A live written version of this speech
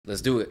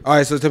Let's do it. All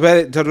right, so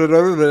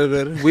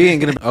we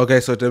ain't gonna. Okay,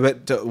 so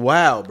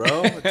wow,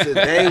 bro.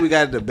 Today we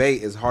got a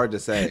debate. It's hard to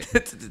say.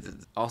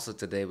 Also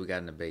today we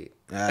got a debate.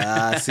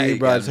 See,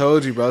 bro. I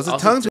told you, bro. It's a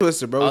tongue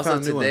twister, bro. Also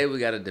today we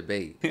got a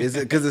debate. Is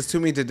it because it's too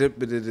many to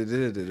dip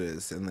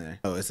in there?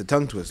 Oh, it's a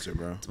tongue twister,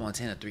 bro. It's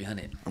Montana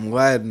 300. I'm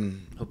glad.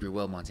 Hope you're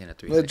well, Montana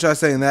 300. Let's try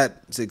saying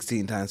that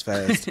 16 times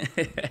fast.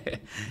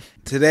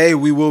 Today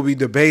we will be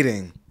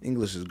debating.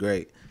 English is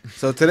great.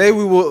 So today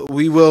we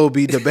will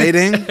be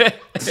debating.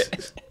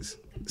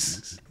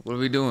 What are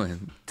we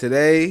doing?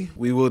 Today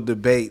we will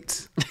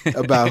debate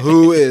about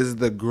who is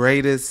the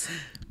greatest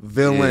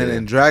villain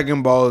in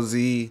Dragon Ball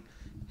Z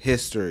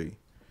history.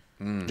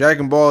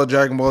 Dragon Ball,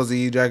 Dragon Ball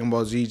Z, Dragon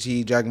Ball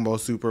GT, Dragon Ball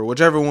Super,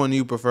 whichever one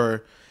you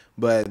prefer.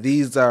 But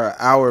these are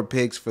our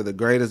picks for the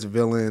greatest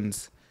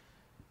villains,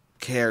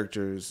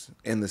 characters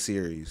in the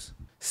series.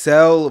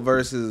 Cell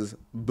versus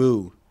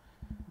Buu.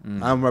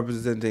 I'm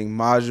representing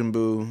Majin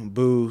Buu,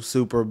 Buu,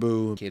 Super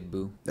Buu. Kid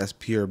Buu. That's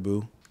pure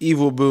Buu.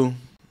 Evil Buu.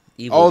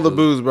 Evil All Buu. the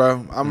Boos,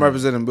 bro. I'm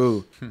representing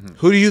Buu.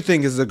 Who do you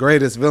think is the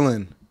greatest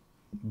villain?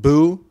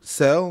 Buu?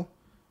 Cell?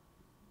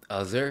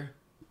 Other?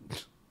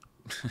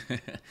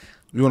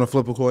 You want to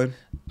flip a coin?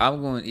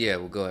 I'm going, yeah,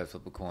 we'll go ahead and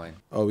flip a coin.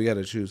 Oh, we got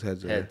to choose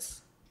heads or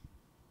Heads.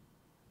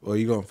 Well,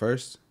 you going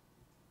first?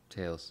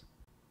 Tails.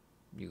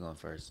 You going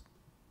first.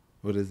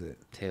 What is it?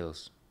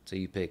 Tails. So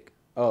you pick.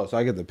 Oh, so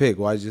I get the pick.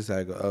 Why did you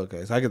say I go?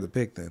 Okay, so I get the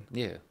pick then.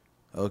 Yeah.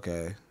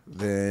 Okay,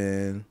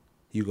 then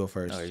you go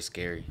first. Oh, you're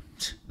scary.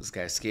 This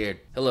guy's scared.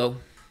 Hello,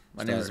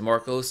 my name is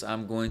Marcos.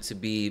 I'm going to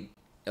be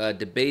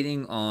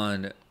debating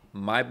on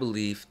my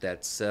belief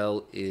that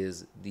Cell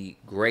is the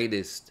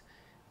greatest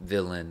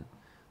villain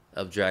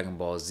of Dragon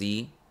Ball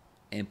Z,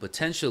 and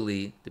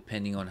potentially,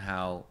 depending on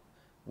how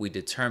we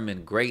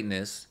determine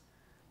greatness,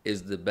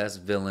 is the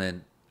best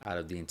villain out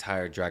of the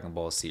entire Dragon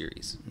Ball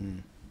series.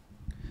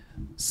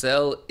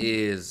 Cell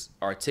is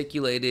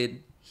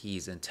articulated,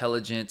 he's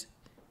intelligent,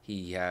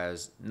 he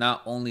has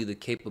not only the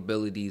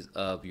capabilities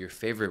of your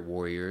favorite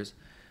warriors,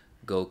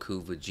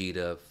 Goku,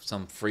 Vegeta,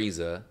 some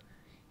Frieza,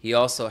 he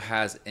also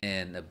has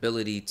an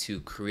ability to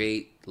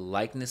create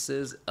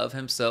likenesses of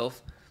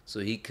himself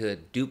so he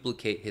could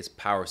duplicate his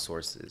power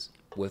sources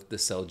with the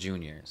Cell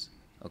Juniors,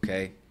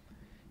 okay?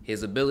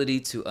 His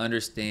ability to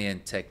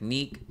understand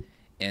technique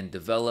and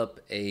develop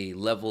a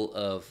level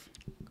of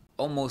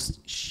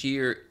almost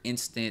sheer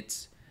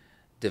instant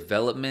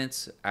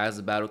development as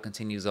the battle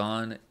continues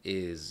on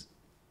is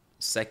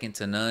second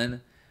to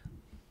none.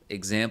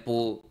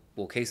 Example,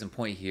 well, case in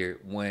point here,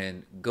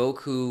 when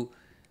Goku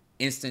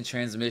instant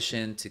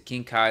transmission to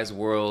King Kai's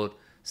world,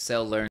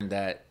 Cell learned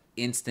that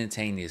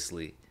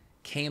instantaneously,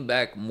 came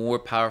back more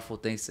powerful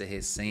thanks to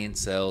his Saiyan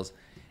cells,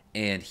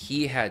 and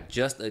he had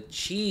just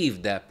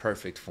achieved that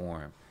perfect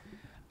form.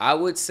 I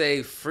would say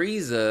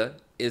Frieza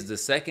is the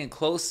second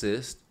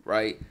closest,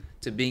 right,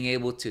 to being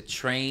able to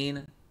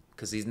train,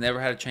 because he's never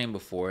had to train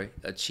before,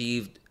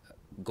 achieved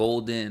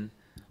golden,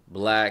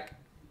 black,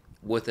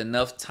 with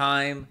enough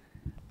time,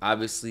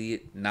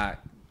 obviously not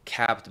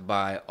capped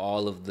by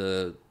all of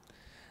the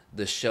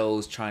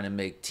shows trying to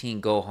make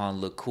Teen Gohan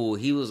look cool.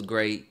 He was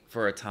great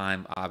for a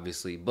time,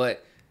 obviously,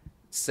 but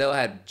Cell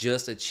had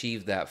just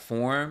achieved that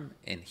form,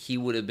 and he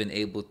would have been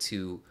able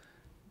to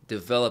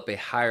develop a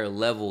higher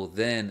level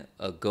than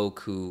a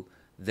Goku,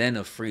 than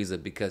a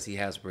Frieza, because he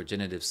has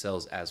regenerative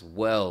cells as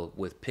well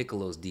with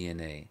Piccolo's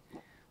DNA.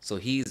 So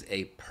he's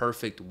a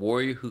perfect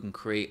warrior who can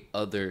create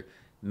other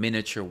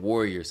miniature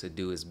warriors to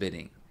do his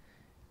bidding.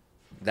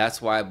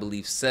 That's why I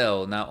believe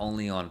Cell, not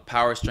only on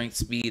power, strength,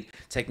 speed,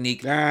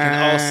 technique,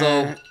 can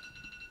also...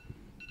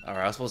 All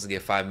right, I was supposed to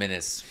get 5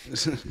 minutes.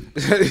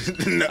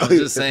 No, I was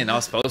just saying, I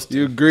was supposed to.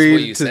 You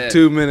agreed to said.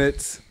 2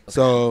 minutes.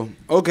 So,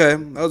 okay.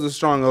 That was a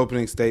strong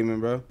opening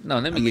statement, bro. No,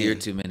 let me get your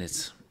 2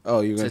 minutes.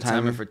 Oh, you're going to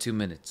time it it for 2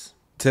 minutes.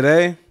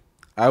 Today,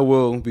 I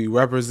will be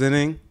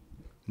representing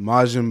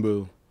Majin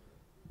Buu.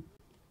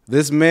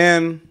 This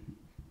man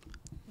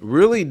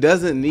really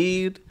doesn't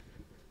need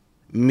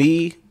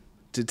me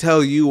to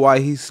tell you why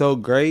he's so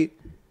great,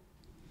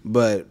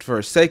 but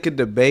for sake of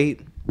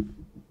debate,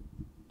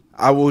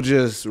 I will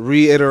just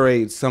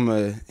reiterate some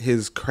of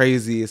his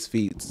craziest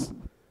feats.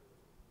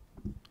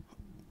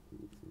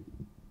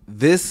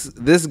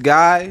 This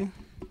guy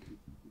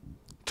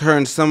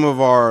turned some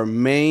of our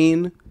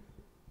main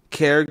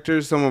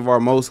characters, some of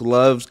our most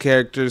loved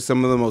characters,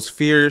 some of the most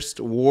fierce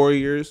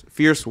warriors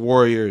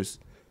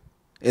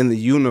in the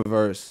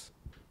universe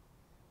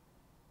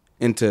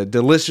into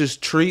delicious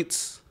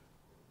treats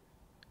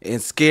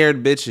and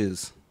scared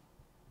bitches.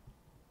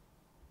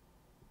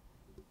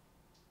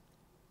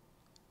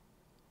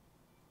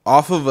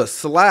 Off of a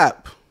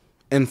slap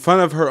in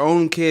front of her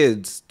own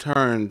kids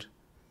turned,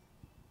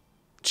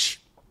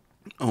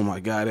 oh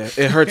my God,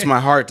 it hurts my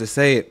heart to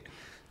say it.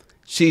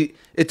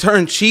 It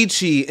turned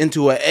Chi-Chi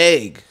into an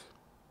egg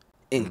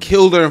and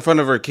killed her in front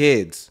of her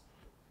kids.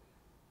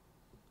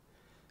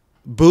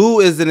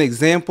 Buu is an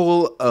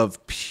example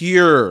of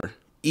pure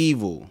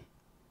evil.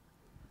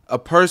 A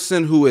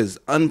person who is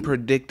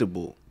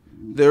unpredictable.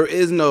 There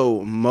is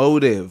no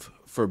motive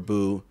for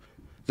Buu.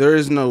 There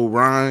is no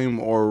rhyme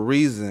or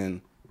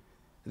reason.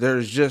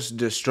 There's just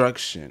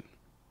destruction.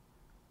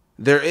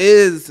 There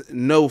is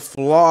no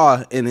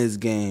flaw in his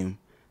game.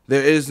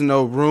 There is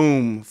no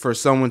room for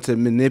someone to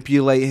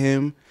manipulate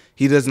him.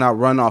 He does not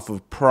run off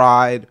of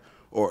pride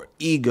or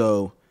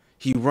ego.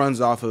 He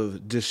runs off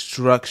of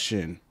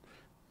destruction.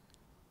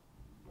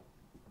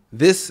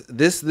 This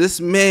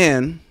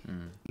man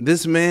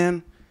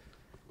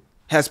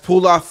has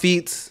pulled off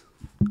feats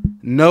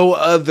no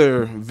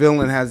other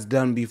villain has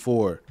done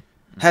before.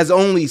 Has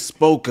only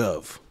spoke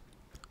of.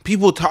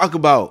 People talk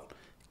about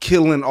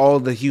killing all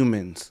the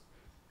humans.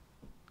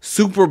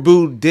 Super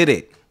Buu did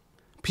it.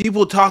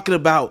 People talking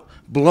about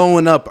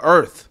blowing up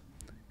Earth.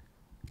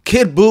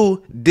 Kid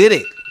Buu did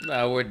it.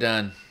 No, we're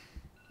done.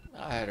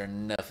 I had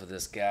enough of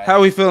this guy. How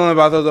are we feeling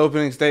about those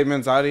opening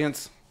statements,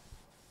 audience?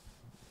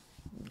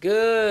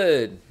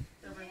 Good.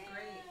 They were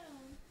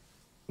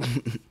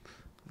great.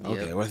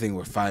 Okay, Yep. well, I think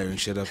we're firing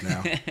shit up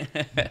now.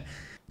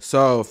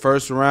 So,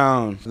 first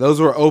round. Those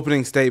were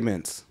opening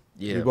statements.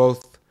 Yeah. We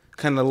both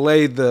kind of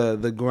laid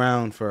the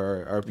ground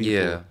for our people.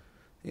 Yeah.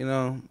 You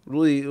know,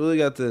 really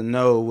got to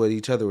know what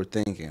each other were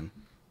thinking.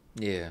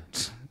 Yeah.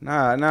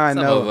 Nah, I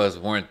Some know. of us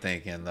weren't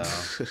thinking,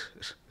 though.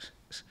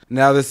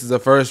 Now this is the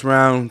first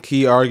round.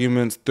 Key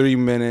arguments, 3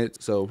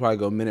 minutes. So we'll probably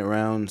go minute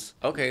rounds.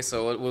 Okay,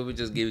 so what we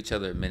just give each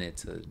other a minute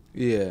to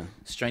Yeah.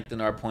 strengthen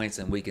our points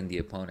and weaken the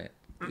opponent.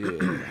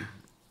 Yeah.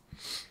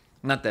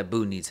 Not that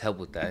Boo needs help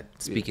with that.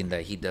 Speaking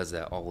that he does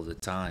that all the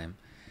time.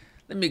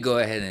 Let me go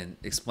ahead and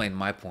explain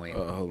my point.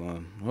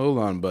 Hold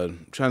on,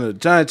 bud. Trying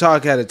to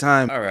talk at a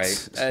time. All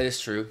right, that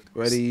is true.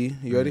 Ready?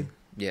 You ready?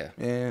 Yeah.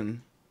 And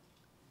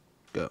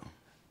go.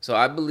 So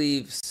I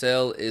believe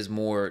Cell is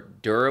more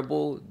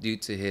durable due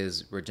to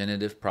his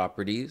regenerative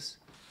properties.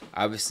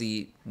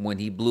 Obviously, when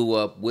he blew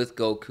up with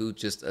Goku,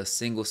 just a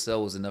single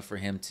cell was enough for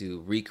him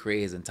to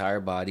recreate his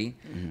entire body.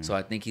 So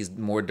I think he's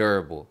more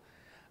durable.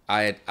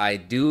 I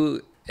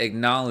do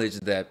acknowledge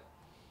that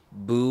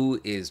Boo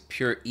is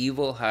pure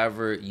evil.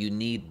 However, you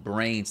need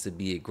brains to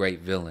be a great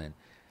villain.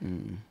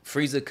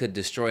 Frieza could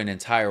destroy an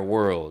entire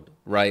world,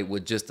 right,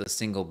 with just a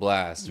single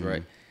blast,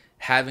 right?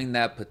 Having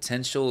that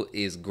potential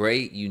is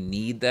great. You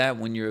need that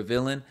when you're a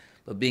villain,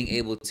 but being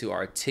able to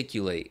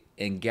articulate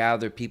and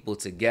gather people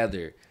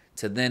together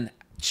to then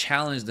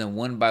challenge them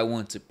one by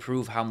one to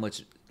prove how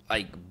much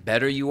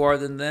better you are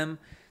than them,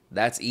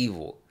 that's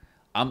evil.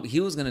 He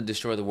was going to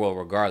destroy the world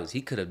regardless.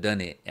 He could have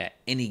done it at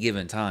any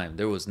given time.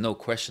 There was no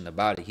question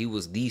about it. He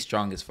was the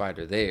strongest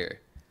fighter there.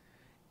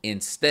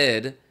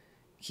 Instead,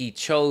 he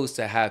chose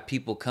to have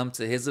people come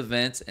to his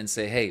events and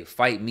say, hey,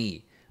 fight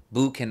me.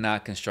 Boo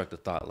cannot construct a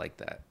thought like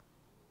that.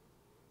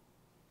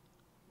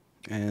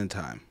 And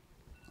time.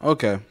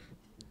 Okay.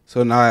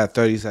 So now I have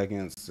 30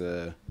 seconds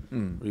to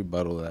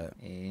rebuttal that.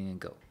 And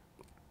go.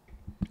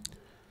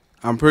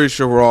 I'm pretty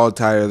sure we're all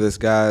tired of this,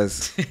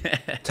 guys.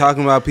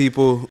 Talking about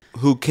people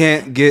who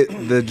can't get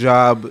the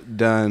job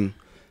done.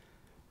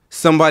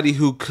 Somebody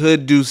who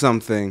could do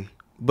something,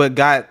 but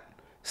got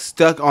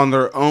stuck on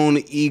their own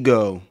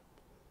ego.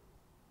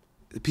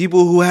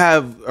 People who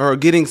are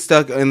getting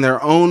stuck in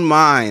their own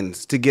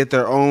minds to get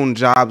their own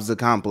jobs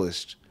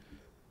accomplished.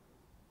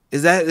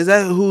 Is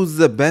that who's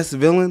the best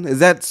villain? Is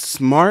that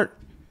smart?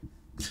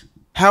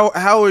 How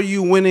are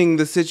you winning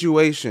the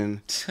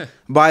situation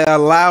by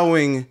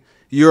allowing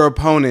your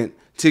opponent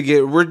to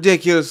get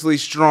ridiculously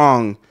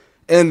strong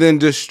and then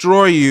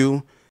destroy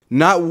you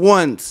not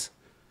once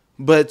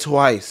but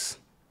twice?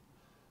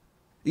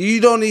 You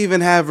don't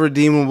even have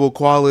redeemable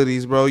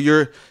qualities, bro.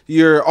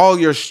 All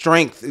your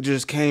strength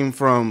just came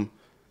from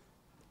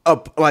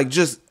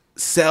just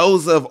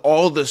cells of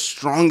all the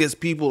strongest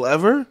people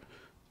ever.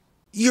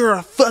 You're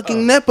a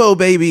fucking Nepo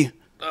baby.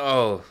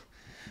 Oh,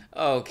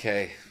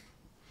 okay.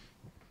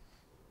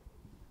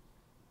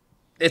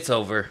 It's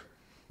over.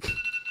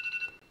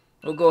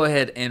 We'll go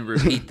ahead and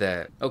repeat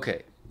that.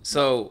 Okay,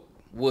 so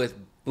with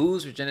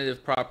Boo's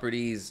regenerative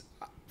properties,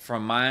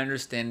 from my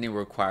understanding,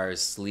 requires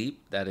sleep.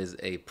 That is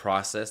a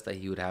process that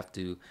he would have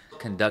to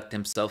conduct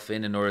himself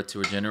in order to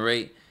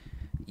regenerate.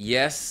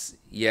 Yes,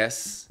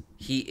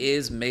 he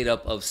is made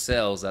up of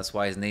cells. That's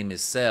why his name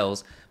is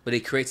Cells. But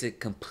it creates a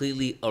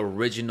completely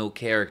original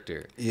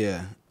character.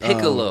 Yeah.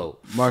 Piccolo,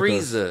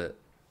 Marcos. Frieza.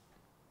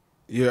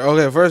 Yeah.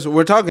 Okay. First,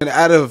 we're talking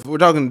out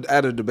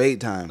of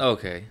debate time.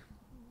 Okay,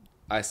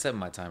 I set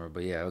my timer,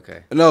 but yeah,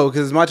 okay. No,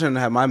 because it's my turn to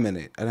have my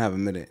minute. I don't have a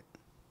minute.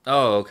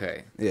 Oh,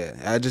 okay. Yeah,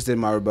 I just did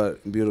my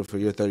rebut. Beautiful for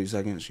your 30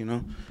 seconds, you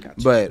know.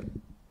 Gotcha. But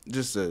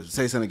just to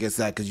say something against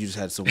that, because you just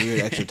had some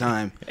weird extra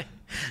time.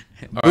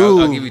 All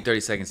right, I'll give you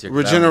 30 seconds here.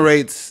 'Cause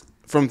Regenerates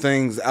from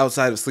things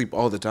outside of sleep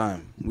all the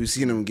time. We've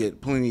seen him get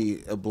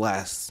plenty of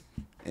blasts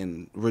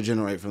and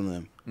regenerate from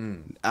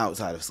them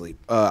outside of sleep.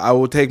 I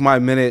will take my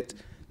minute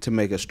to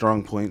make a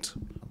strong point.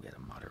 We got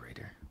a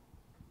moderator.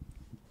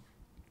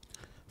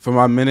 For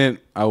my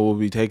minute, I will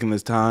be taking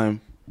this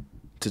time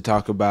to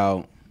talk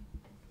about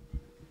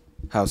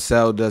how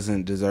Cell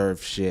doesn't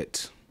deserve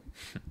shit.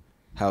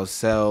 How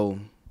Cell,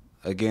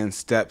 again,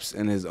 steps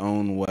in his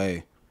own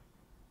way.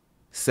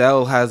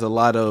 Cell has a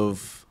lot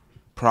of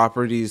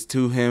properties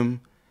to him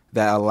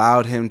that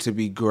allowed him to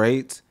be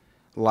great,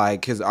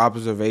 like his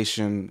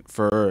observation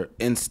for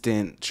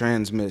instant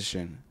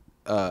transmission,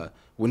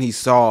 when he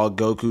saw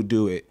Goku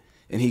do it,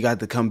 and he got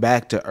to come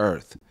back to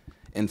Earth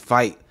and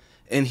fight,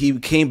 and he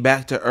came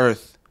back to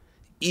Earth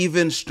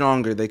even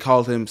stronger. They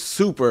called him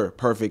Super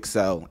Perfect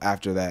Cell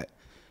after that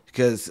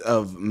because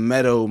of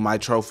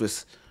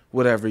metamorphosis,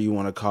 whatever you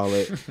want to call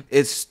it.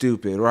 It's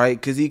stupid, right?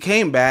 Because he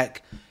came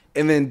back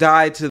and then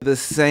died to the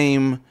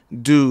same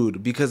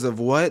dude because of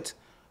what?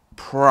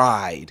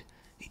 Pride,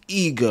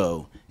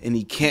 ego, and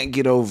he can't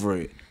get over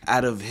it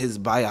out of his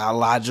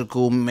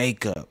biological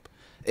makeup.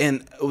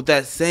 And with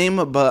that same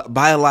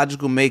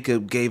biological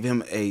makeup gave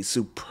him a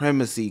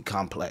supremacy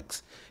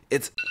complex.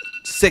 It's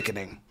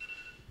sickening.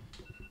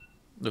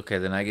 Okay,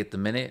 then I get the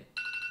minute.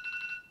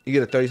 You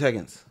get 30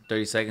 seconds.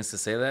 30 seconds to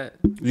say that?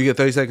 You get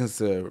 30 seconds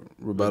to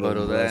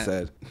rebuttal what I that.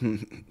 said.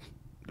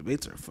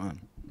 Debates are fun.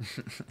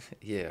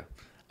 Yeah.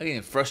 I'm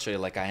getting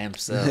frustrated like I am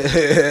Cell.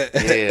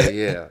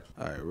 Yeah.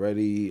 All right,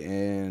 ready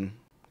and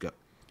go.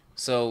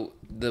 So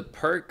the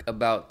perk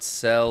about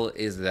Cell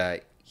is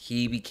that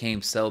he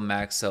became Cell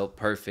Max, Cell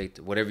Perfect,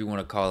 whatever you want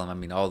to call him. I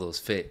mean, all those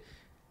fit.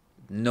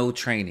 No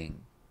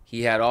training.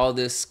 He had all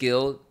this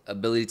skill,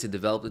 ability to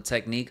develop the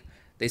technique.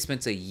 They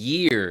spent a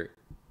year,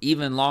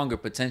 even longer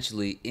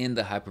potentially, in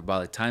the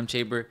hyperbolic time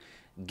chamber.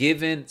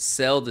 Given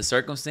Cell the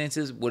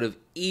circumstances, would have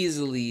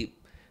easily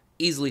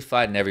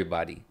fought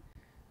everybody.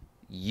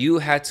 You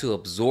had to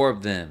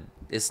absorb them.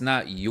 It's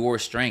not your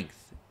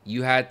strength.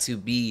 You had to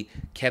be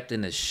kept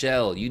in a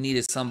shell. You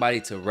needed somebody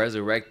to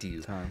resurrect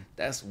you. Time.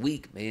 That's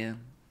weak,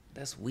 man.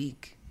 That's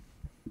weak.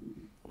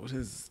 What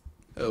is...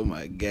 Oh,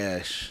 my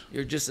gosh.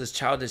 You're just as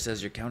childish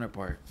as your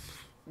counterpart.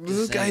 Does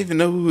this guy even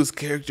know who his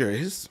character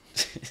is?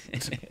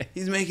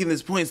 He's making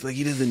his points like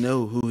he doesn't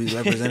know who he's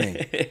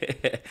representing.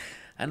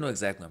 I know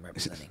exactly what I'm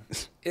representing.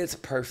 It's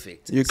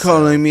perfect. You're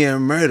calling me a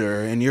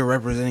murderer and you're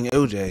representing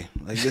OJ.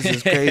 Like, this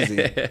is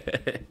crazy.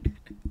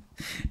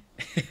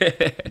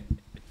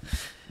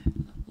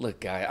 Look,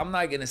 guy, I'm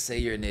not going to say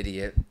you're an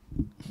idiot,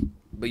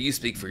 but you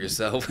speak for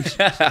yourself.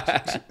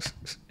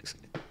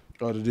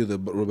 Oh, to do the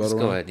rebuttal? Let's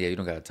go ahead. Yeah, you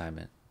don't got to time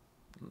it.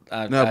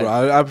 Bro,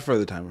 I prefer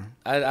the timer.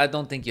 I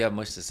don't think you have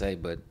much to say,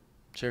 but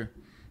sure.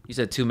 You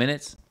said 2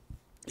 minutes?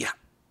 Yeah.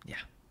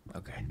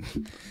 Okay.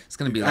 It's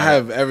gonna be. I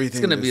have everything. It's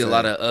gonna to be say. a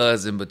lot of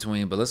uhs in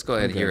between, but let's go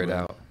ahead and hear it bro.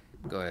 out.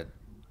 Go ahead.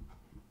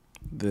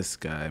 This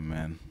guy,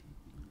 man.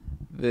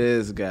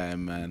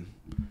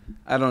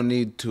 I don't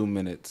need 2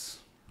 minutes.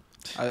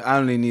 I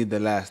only need the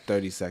last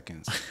 30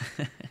 seconds.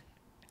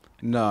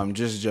 No, I'm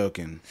just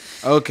joking.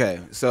 Okay,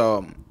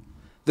 so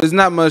there's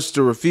not much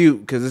to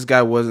refute because this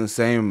guy wasn't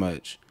saying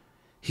much.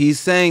 He's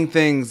saying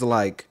things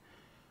like,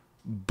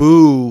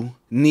 Buu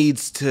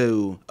needs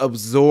to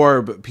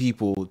absorb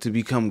people to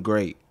become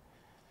great.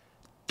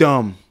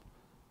 Dumb.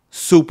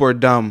 Super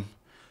dumb.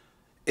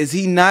 Is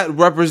he not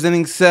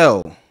representing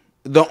Cell?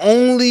 The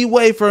only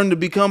way for him to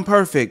become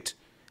perfect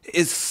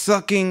is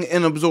sucking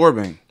and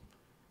absorbing.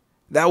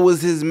 That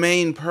was his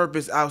main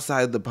purpose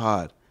outside the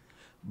pod.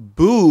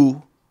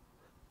 Buu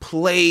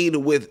played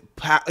with...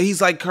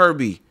 He's like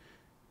Kirby.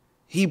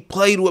 He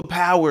played with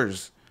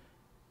powers.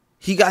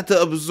 He got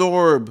to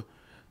absorb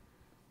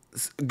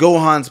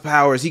Gohan's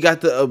powers. He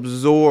got to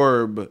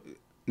absorb,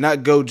 not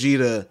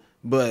Gogeta,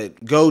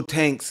 but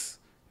Gotank's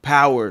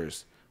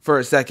powers for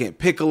a second.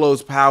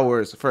 Piccolo's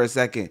powers for a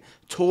second.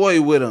 Toy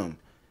with him.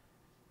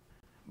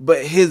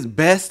 But his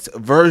best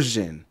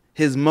version,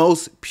 his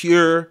most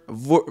pure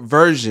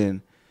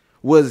version,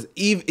 was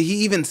he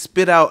even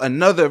spit out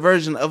another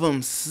version of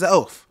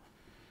himself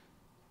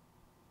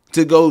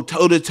to go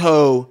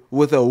toe-to-toe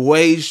with a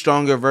way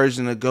stronger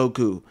version of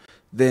Goku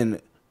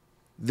than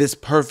this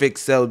perfect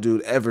Cell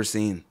dude ever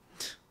seen.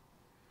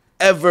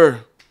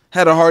 Ever.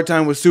 Had a hard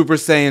time with Super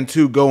Saiyan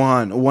 2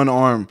 Gohan, one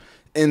arm.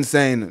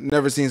 Insane.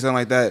 Never seen something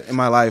like that in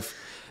my life.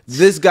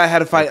 This guy had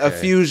to fight a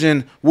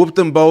fusion, whoop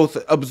them both,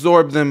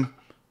 absorb them.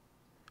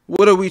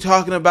 What are we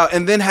talking about?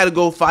 And then had to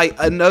go fight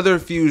another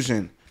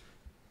fusion.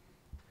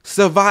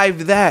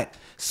 Survived that.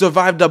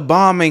 Survived a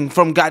bombing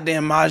from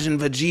goddamn Majin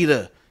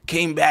Vegeta.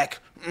 Came back.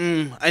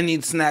 I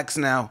need snacks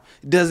now.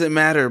 Doesn't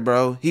matter,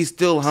 bro. He's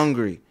still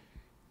hungry.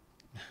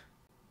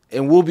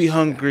 And we'll be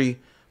hungry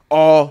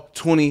all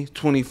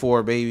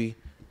 2024, baby.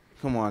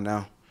 Come on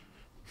now.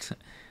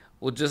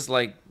 Well, just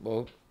like...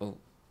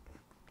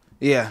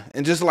 Yeah,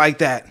 and just like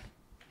that,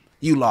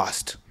 you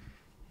lost.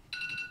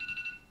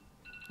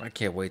 I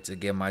can't wait to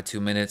get my 2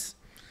 minutes.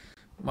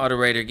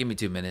 Moderator, give me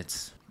 2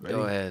 minutes. Ready?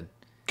 Go ahead.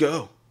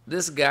 Go.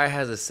 This guy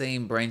has the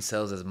same brain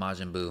cells as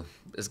Majin Buu.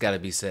 It's got to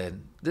be said.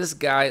 This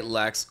guy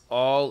lacks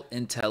all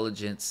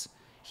intelligence.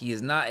 He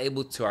is not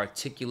able to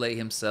articulate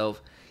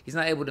himself. He's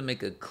not able to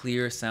make a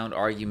clear, sound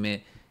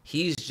argument.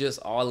 He's just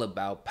all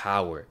about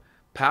power.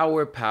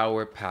 Power,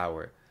 power,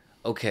 power.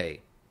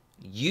 Okay,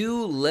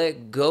 you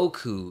let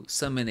Goku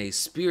summon a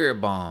spirit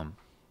bomb.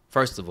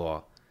 First of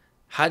all,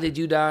 how did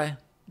you die?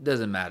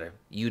 Doesn't matter.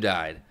 You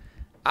died.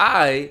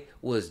 I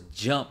was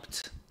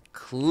jumped.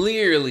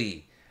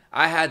 Clearly.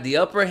 I had the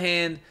upper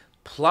hand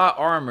plot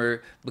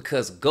armor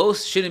because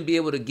Ghost shouldn't be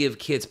able to give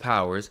kids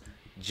powers.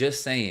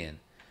 Just saying.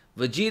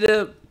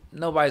 Vegeta,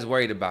 nobody's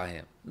worried about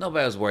him.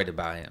 Nobody was worried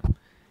about him.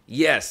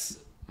 Yes,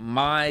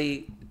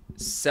 I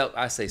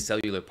say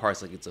cellular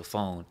parts like it's a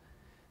phone.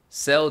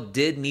 Cell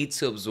did need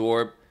to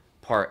absorb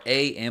part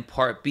A and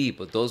part B,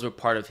 but those were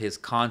part of his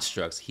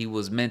constructs. He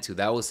was meant to.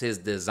 That was his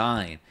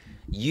design.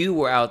 You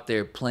were out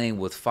there playing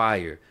with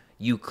fire.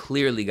 You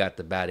clearly got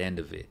the bad end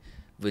of it.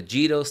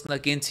 Vegito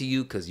snuck into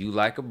you because you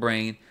like a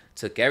brain,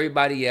 took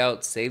everybody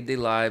out, saved their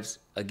lives.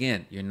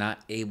 Again, you're not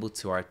able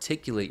to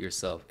articulate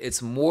yourself.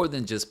 It's more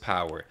than just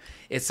power.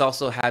 It's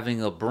also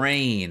having a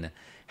brain.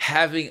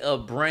 Having a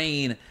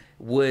brain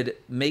would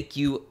make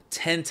you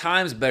 10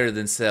 times better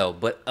than Cell,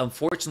 but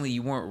unfortunately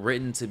you weren't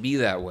written to be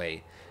that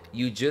way.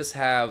 You just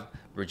have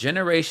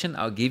regeneration,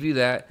 I'll give you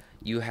that.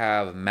 You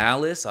have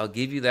malice, I'll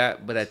give you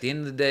that. But at the end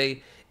of the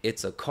day,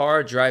 it's a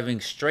car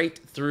driving straight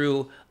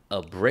through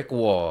a brick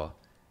wall.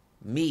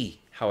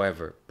 Me,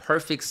 however,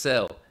 perfect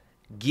Cell,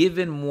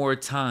 given more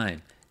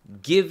time,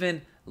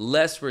 given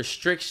less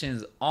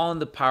restrictions on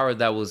the power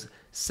that was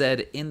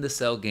said in the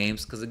Cell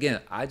games, because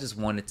again, I just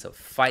wanted to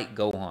fight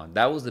Gohan.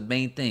 That was the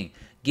main thing.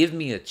 Give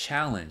me a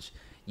challenge.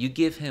 You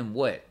give him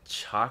what?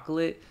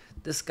 Chocolate?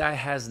 This guy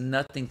has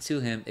nothing to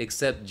him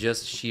except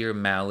just sheer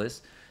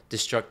malice,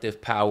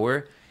 destructive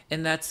power,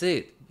 and that's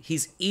it.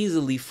 He's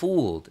easily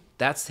fooled.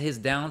 That's his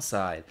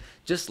downside.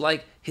 Just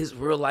like his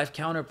real life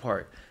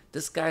counterpart.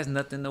 This guy's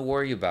nothing to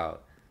worry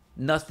about.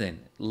 Nothing.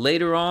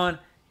 Later on,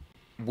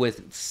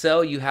 with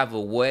Cell, you have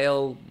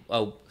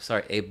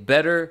a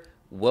better,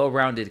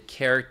 well-rounded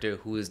character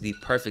who is the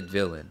perfect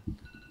villain.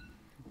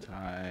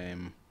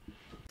 Time.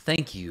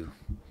 Thank you.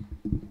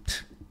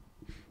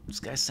 This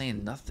guy's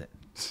saying nothing.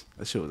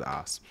 That shit was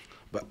awesome.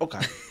 But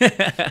okay.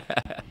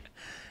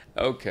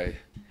 Okay.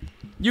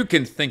 You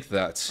can think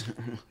that.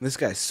 This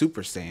guy's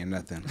super saying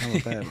nothing. How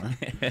about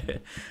that, man?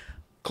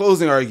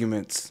 Closing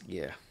arguments.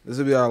 Yeah. This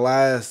will be our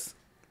last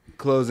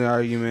closing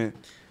argument.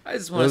 I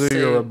just want to Those say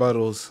are your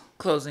rebuttals.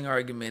 closing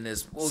argument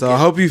is... I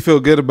hope you feel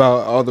good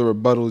about all the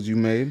rebuttals you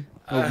made.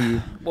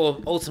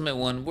 Well, ultimate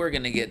one, we're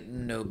going to get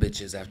no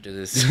bitches after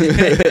this.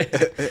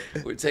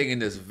 We're taking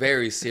this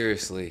very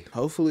seriously.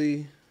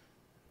 Hopefully,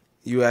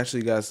 you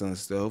actually got something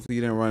still. Hopefully,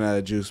 you didn't run out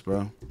of juice,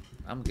 bro.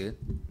 I'm good.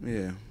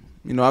 Yeah.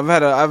 You know, I've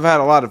had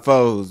a lot of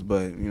foes,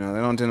 but, you know, they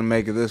don't tend to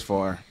make it this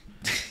far.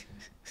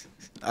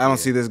 I don't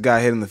see this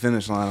guy hitting the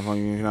finish line if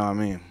you know what I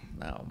mean.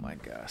 Oh, my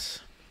gosh.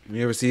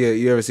 You ever see a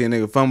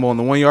nigga fumble on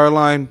the 1 yard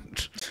line?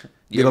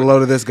 Get a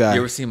load of this guy. You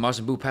ever seen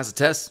Majin Buu pass a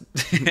test?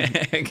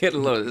 Get a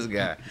load of this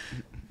guy.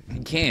 He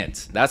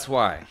can't. That's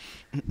why.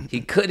 He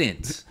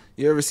couldn't.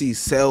 You ever see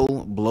Cell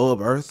blow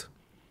up Earth?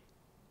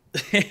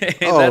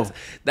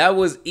 That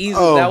was easy.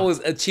 Oh. That was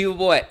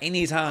achievable at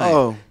any time.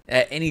 Oh.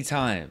 At any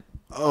time.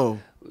 Oh.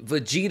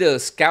 Vegeta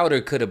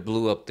Scouter could have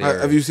blew up the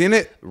Earth. Have you seen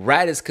it?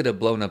 Raditz could have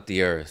blown up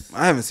the Earth.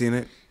 I haven't seen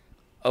it.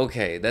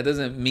 Okay, that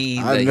doesn't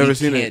mean I've that never he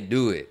seen can't it.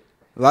 do it.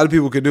 A lot of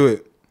people could do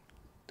it.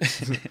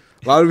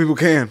 A lot of people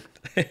can.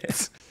 A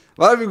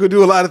lot of people could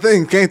do a lot of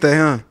things, can't they,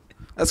 huh?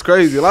 That's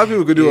crazy. A lot of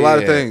people could do a lot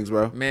of things,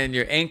 bro. Man,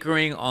 you're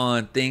anchoring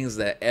on things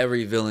that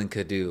every villain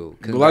could do.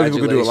 A lot of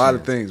people could do a lot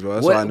of things, bro.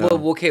 That's what I know.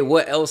 Okay,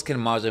 what else can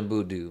Majin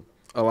Buu do?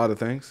 A lot of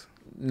things.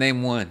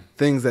 Name one.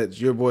 Things that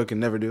your boy can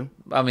never do.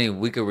 I mean,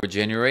 we could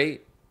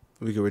regenerate.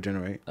 We could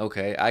regenerate.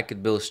 Okay, I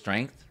could build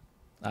strength.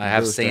 I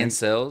have Saiyan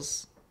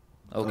cells.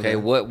 Okay,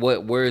 Okay.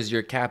 where is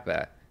your cap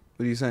at?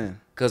 What are you saying?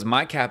 Because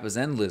my cap is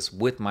endless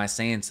with my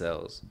Saiyan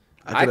cells.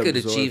 I I could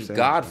absorb achieve Saiyan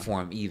God cells.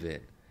 form even.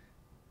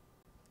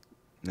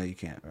 No, you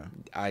can't, bro.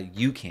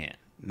 You can't.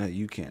 No,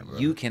 you can't, bro.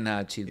 You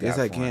cannot achieve God Yes,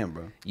 form. I can,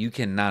 bro. You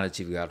cannot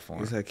achieve God form.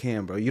 Yes, I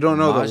can, bro. You don't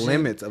know the Majin?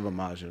 limits of a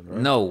Majin, bro.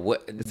 No,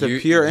 what? It's a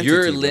pure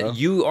entity, bro.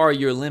 You are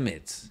your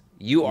limits.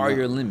 You are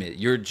your limit.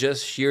 You're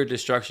just sheer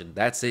destruction.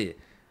 That's it.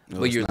 No,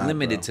 but it's you're not,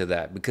 limited bro. to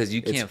that because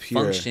you It's can't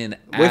pure. function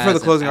Wait for the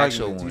as closing an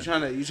actual arguments.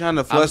 one. You trying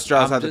to flush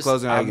Strauss out the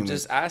closing I'm arguments.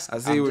 just asking. I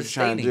see what you're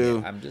trying to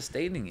do. I'm just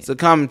stating it. It's a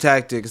common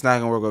tactic. It's not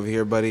gonna work over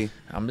here, buddy.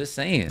 I'm just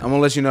saying. I'm gonna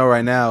let you know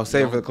right now.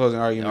 Save it for the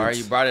closing arguments. All right,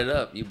 you brought it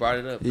up. You brought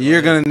it up.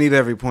 You're gonna need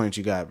every point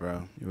you got,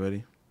 bro. You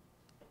ready?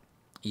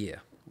 Yeah.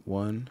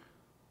 1,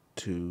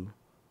 2,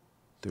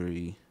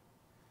 3,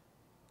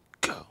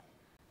 go.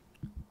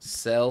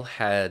 Cell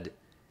had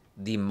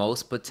the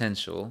most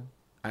potential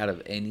out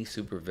of any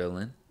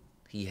supervillain.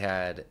 He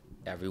had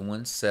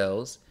everyone's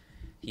cells.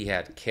 He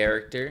had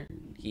character.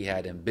 He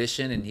had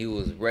ambition, and he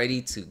was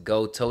ready to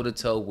go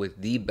toe-to-toe with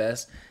the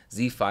best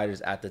Z fighters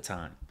at the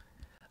time.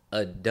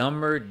 A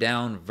dumber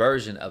down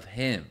version of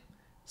him,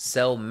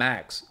 Cell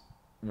Max,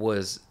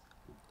 was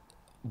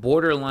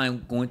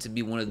borderline going to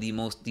be one of the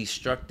most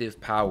destructive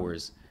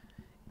powers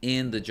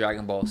in the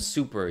Dragon Ball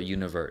Super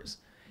universe.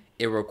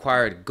 It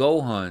required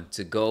Gohan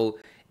to go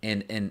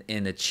and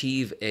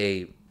achieve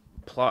a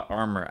plot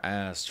armor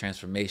ass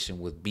transformation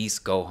with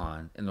Beast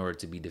Gohan in order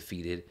to be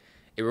defeated.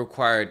 It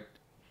required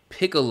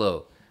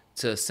Piccolo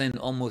to ascend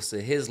almost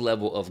to his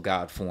level of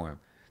God form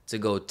to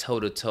go toe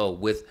to toe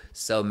with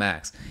Cell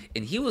Max,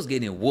 and he was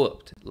getting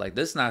whooped. Like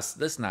let's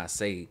not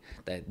say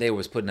that they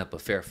was putting up a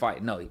fair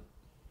fight. No,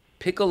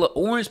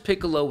 Orange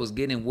Piccolo was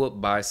getting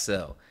whooped by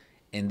Cell,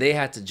 and they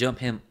had to jump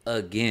him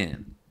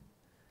again.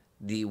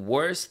 The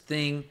worst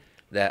thing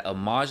that a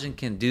Majin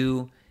can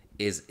do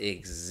is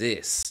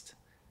exist.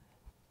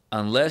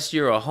 Unless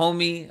you're a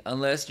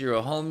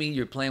homie,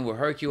 you're playing with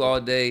Hercule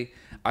all day.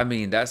 I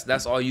mean,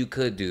 that's all you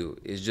could do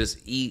is just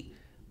eat,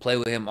 play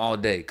with him all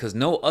day. Because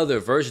no other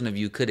version of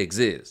you could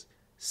exist.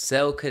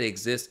 Cell could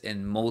exist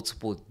in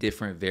multiple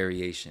different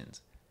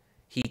variations.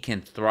 He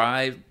can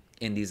thrive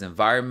in these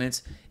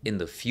environments in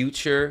the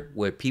future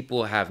where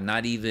people have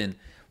not even,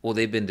 well,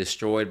 they've been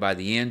destroyed by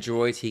the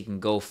androids. He can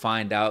go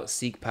find out,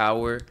 seek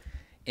power.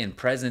 In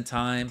present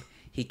time,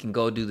 he can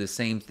go do the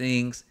same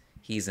things.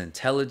 He's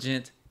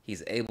intelligent.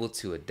 He's able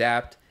to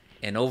adapt.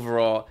 And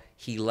overall,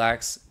 he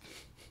lacks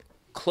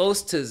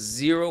close to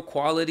zero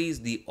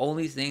qualities. The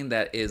only thing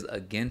that is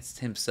against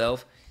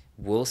himself,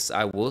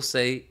 I will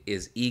say,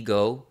 is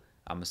ego.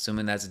 I'm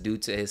assuming that's due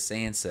to his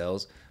Saiyan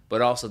cells,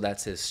 but also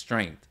that's his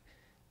strength.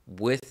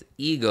 With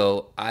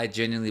ego, I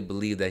genuinely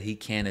believe that he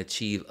can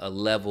achieve a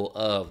level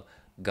of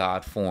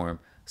God form,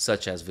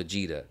 such as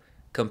Vegeta,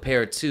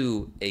 compared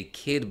to a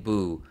Kid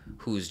Buu,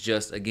 who's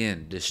just,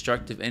 again,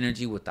 destructive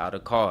energy without a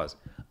cause.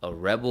 A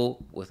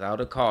rebel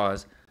without a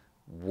cause.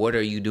 What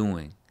are you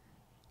doing?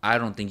 I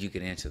don't think you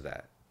can answer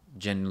that.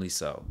 Genuinely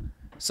so.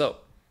 So,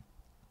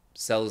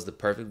 Cell is the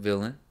perfect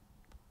villain.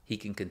 He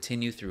can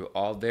continue through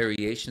all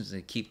variations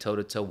and keep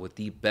toe-to-toe with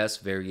the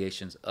best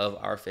variations of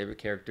our favorite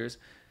characters.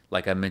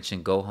 Like I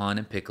mentioned, Gohan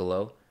and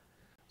Piccolo.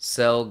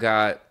 Cell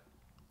got,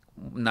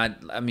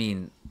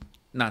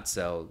 not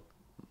Cell.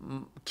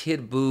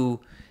 Kid Buu,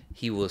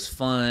 he was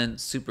fun.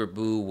 Super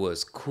Buu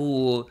was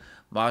cool.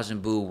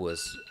 Majin Buu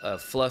was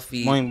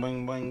fluffy. Boing,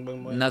 boing, boing,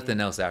 boing, boing.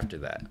 Nothing else after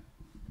that.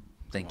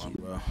 Thank you.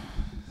 Bro.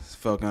 It's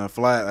felt kind of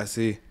flat, I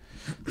see.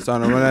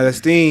 Starting to run out of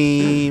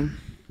steam.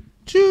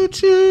 Choo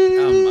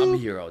choo. I'm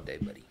here all day,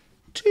 buddy.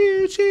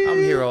 Choo choo. I'm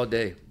here all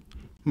day.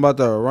 I'm about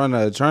to run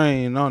a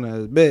train on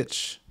a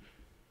bitch.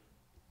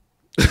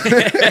 This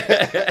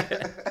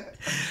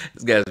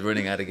guy's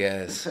running out of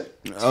gas.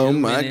 Oh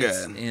my 2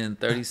 minutes God. In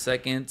 30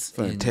 seconds.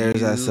 Finna And tear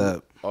his ass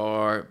up.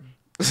 Are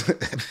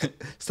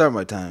Start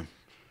my time.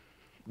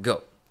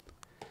 go.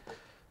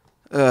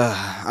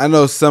 I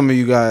know some of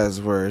you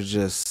guys were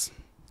just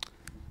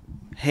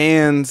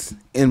hands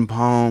in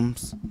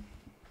palms,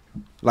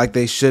 like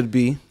they should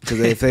be. Because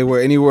if they were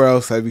anywhere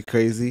else, I'd be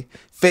crazy.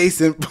 Face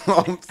in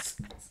palms.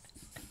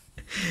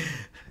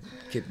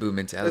 Kid Buu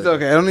mentality. It's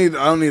okay. I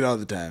don't need all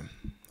the time.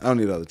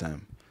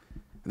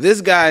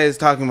 This guy is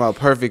talking about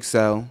perfect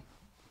Cell.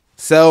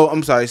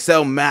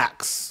 Cell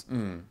Max.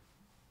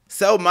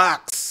 Cell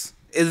Max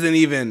isn't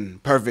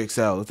even perfect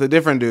Cell. It's a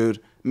different dude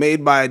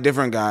made by a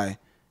different guy.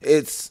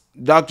 It's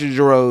Dr.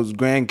 Giro's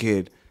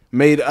grandkid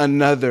made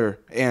another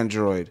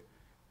android.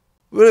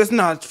 But it's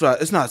not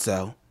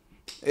Cell.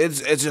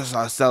 It's just a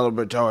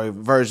celebratory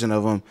version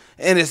of him.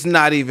 And it's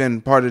not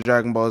even part of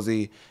Dragon Ball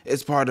Z.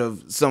 It's part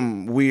of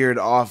some weird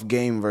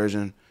off-game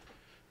version.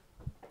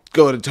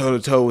 Go to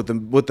toe-to-toe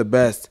with the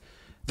best.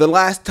 The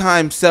last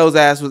time Cell's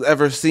ass was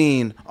ever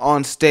seen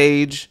on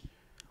stage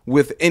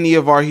with any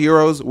of our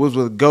heroes was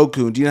with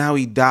Goku. Do you know how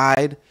he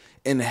died?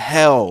 In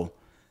hell.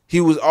 He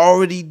was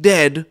already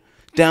dead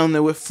down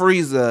there with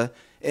Frieza,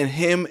 and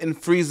him and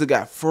Frieza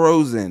got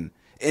frozen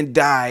and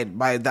died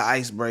by the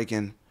ice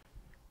breaking.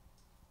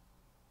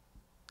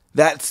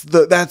 That's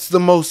the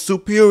most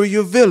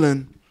superior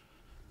villain.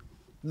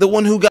 The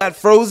one who got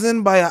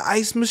frozen by an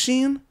ice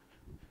machine?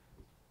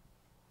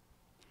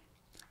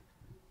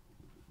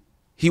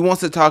 He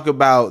wants to talk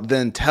about the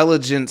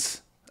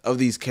intelligence of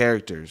these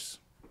characters.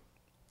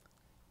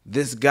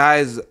 This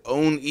guy's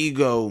own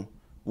ego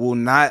will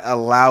not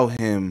allow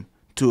him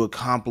to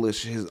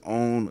accomplish his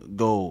own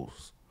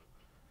goals.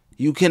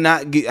 You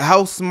cannot get...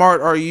 How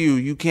smart are you?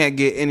 You can't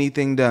get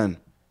anything done.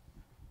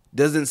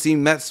 Doesn't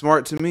seem that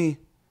smart to me.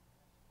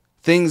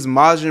 Things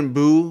Majin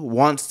Buu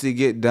wants to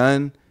get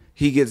done,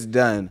 he gets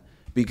done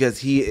because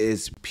he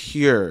is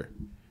pure.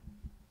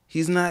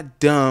 He's not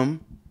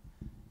dumb.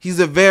 He's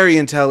a very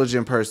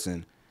intelligent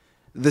person.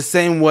 The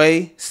same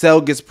way Cell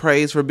gets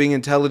praised for being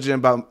intelligent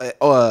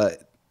about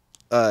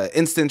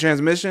instant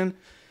transmission,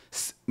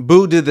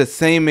 Buu did the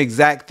same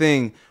exact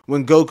thing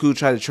when Goku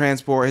tried to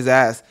transport his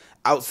ass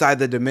outside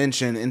the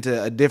dimension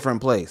into a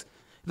different place.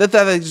 They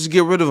thought they'd just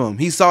get rid of him.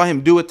 He saw him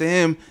do it to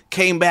him,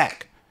 came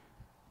back.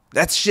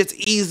 That shit's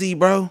easy,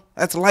 bro.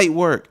 That's light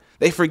work.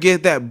 They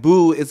forget that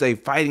Buu is a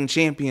fighting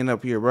champion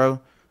up here,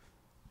 bro.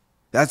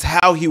 That's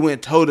how he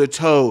went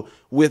toe-to-toe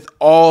with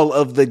all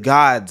of the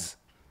gods.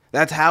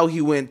 That's how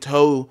he went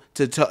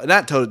toe-to-toe.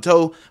 Not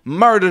toe-to-toe.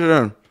 Murdered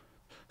them.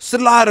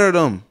 Slaughtered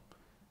them.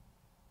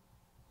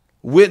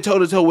 Went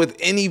toe-to-toe with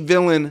any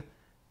villain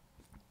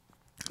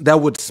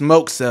that would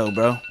smoke Cell,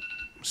 bro.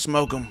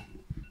 Smoke him.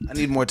 I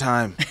need more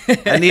time.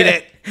 I need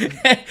it.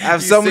 I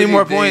have so many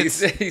more points.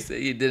 He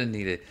said you didn't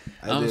need it.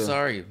 I'm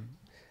sorry.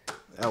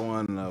 I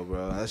want to know,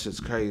 bro. That's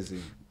just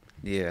crazy.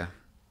 Yeah.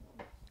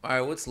 All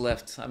right, what's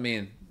left? I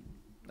mean,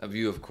 of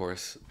you, of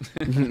course.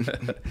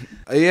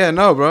 Yeah,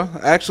 no, bro.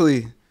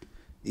 Actually,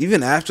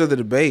 Even after the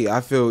debate,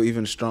 I feel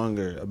even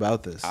stronger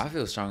about this. I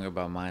feel stronger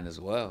about mine as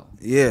well.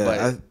 Yeah,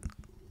 But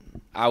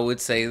I would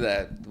say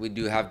that we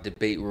do have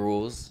debate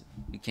rules.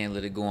 We can't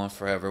let it go on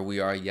forever. We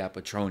are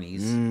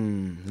Yapatronis.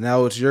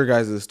 Now it's your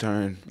guys'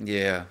 turn.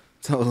 Yeah.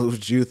 Tell us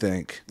what you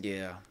think.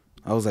 Yeah.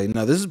 I was like,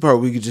 no, this is part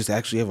where we could just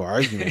actually have an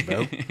argument,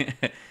 bro.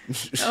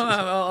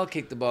 I'll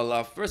kick the ball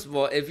off. First of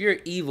all, if you're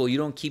evil, you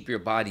don't keep your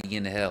body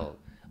in hell.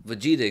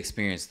 Vegeta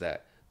experienced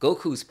that.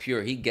 Goku's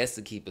pure. He gets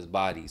to keep his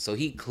body. So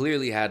he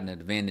clearly had an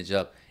advantage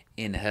up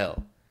in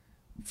hell.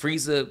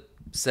 Frieza,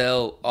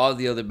 Cell, all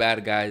the other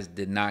bad guys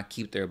did not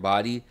keep their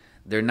body.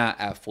 They're not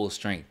at full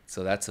strength.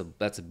 So that's a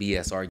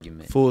BS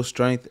argument. Full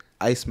strength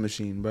ice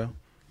machine, bro.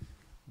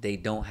 They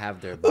don't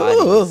have their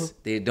bodies.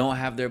 They don't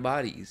have their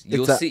bodies.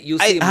 You'll see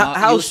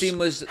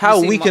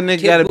how weak a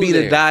nigga gotta be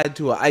to die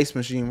to an ice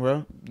machine,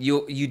 bro.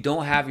 You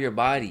don't have your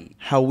body.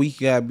 How weak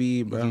you gotta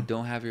be, bro. You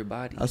don't have your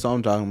body. That's what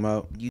I'm talking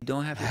about. You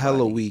don't have your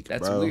hella body. weak,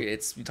 That's bro.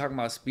 weird. You're talking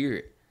about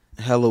spirit.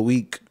 Hella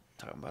weak.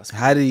 Talking about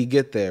spirit. How did he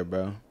get there,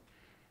 bro?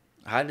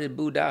 How did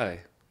Buu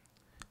die?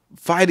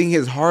 Fighting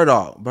his heart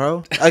out,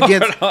 bro.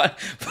 Against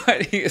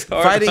fighting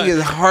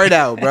his heart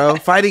out, bro.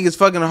 Fighting his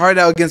fucking heart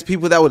out against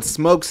people that would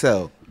smoke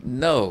Cell.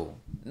 No,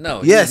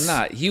 yes. He's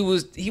not. He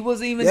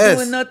wasn't even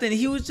doing nothing.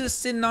 He was just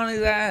sitting on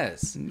his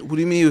ass. What do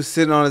you mean he was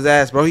sitting on his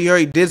ass, bro? He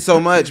already did so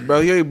much, bro.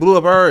 He already blew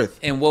up Earth.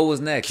 And what was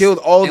next? Killed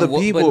all the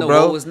people,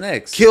 bro. What was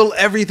next? Killed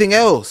everything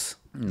else.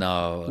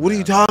 No. What are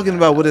you talking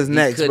about? What is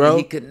next, bro?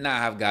 He could not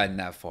have gotten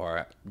that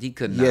far. He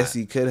could not. Yes,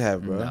 he could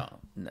have, bro.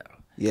 No.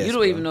 Yes, you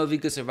don't even know if he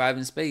could survive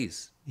in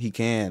space. He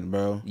can,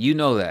 bro. You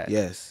know that.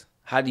 Yes.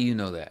 How do you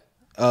know that?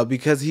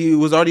 Because he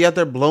was already out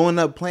there blowing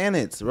up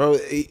planets, bro.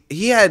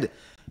 He had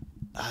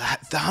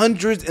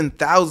hundreds and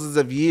thousands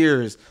of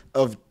years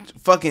of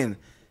fucking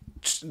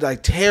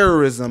like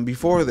terrorism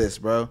before this,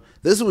 bro.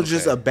 This was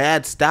just a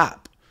bad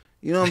stop.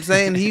 You know what I'm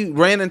saying? He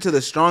ran into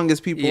the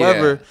strongest people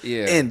ever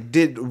and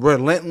did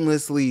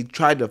relentlessly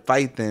try to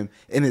fight them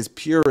in his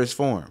purest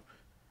form.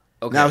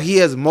 Okay. Now he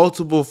has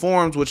multiple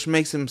forms, which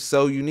makes him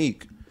so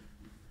unique.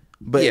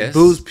 But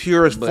Buu's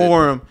purest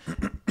form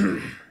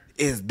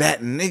is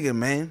that nigga,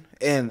 man.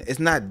 And it's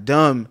not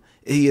dumb.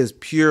 He is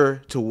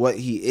pure to what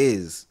he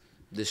is.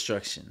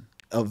 Destruction.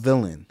 A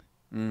villain.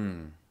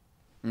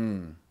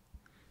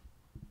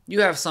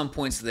 You have some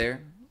points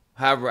there.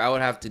 However, I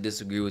would have to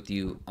disagree with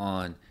you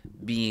on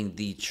being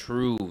the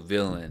true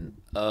villain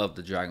of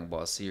the Dragon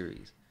Ball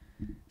series.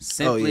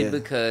 Simply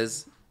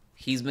because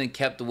he's been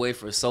kept away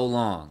for so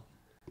long.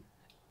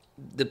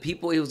 The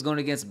people he was going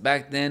against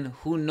back then,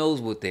 who knows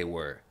what they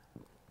were?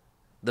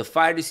 The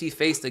fighters he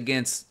faced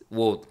against,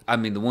 well, I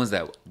mean, the ones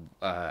that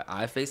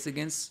I faced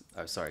against,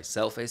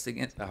 Cell faced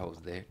against, I was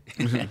there.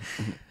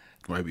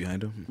 Right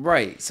behind him.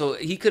 Right. So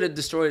he could have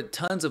destroyed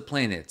tons of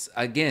planets.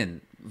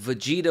 Again,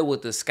 Vegeta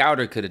with the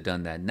Scouter could have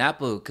done that.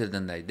 Nappa could have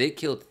done that. They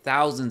killed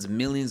thousands,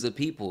 millions of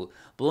people.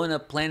 Blowing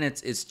up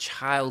planets is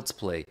child's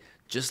play,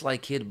 just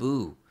like Kid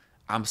Buu.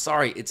 I'm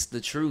sorry, it's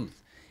the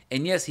truth.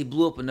 And yes, he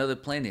blew up another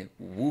planet.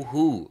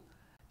 Woohoo.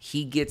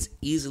 He gets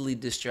easily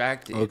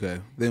distracted. Okay.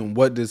 Then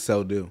what did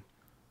Cell do?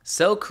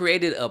 Cell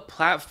created a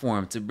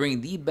platform to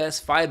bring the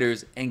best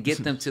fighters and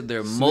get them to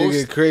their most...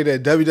 Nigga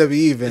created a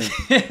WWE event.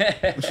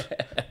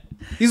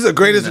 He's the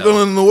greatest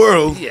villain in the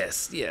world.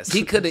 Yes.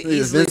 He could have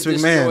easily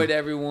destroyed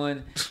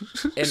everyone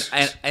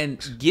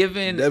and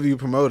given... W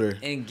promoter.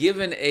 And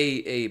given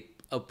a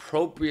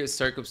appropriate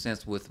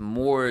circumstance with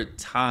more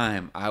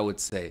time, I would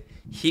say,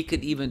 he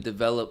could even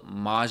develop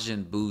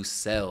Majin Buu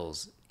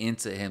cells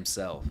into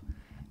himself.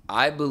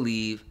 I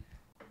believe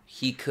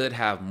he could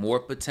have more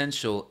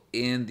potential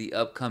in the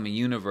upcoming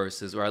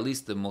universes, or at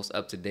least the most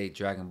up-to-date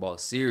Dragon Ball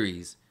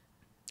series.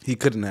 He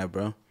couldn't have,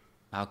 bro.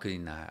 How could he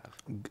not have?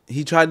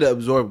 He tried to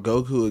absorb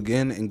Goku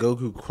again, and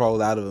Goku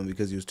crawled out of him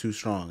because he was too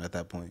strong at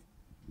that point.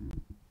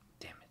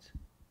 Damn it.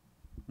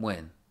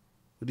 When?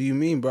 What do you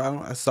mean,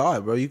 bro? I saw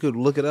it, bro. You could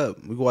look it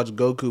up. We could watch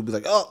Goku be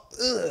like, oh,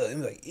 ugh,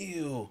 and be like,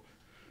 ew,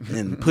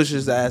 and push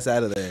his ass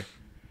out of there.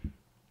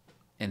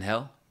 In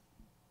hell?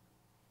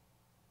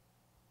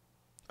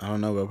 I don't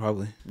know, bro.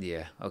 Probably.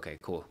 Yeah. Okay.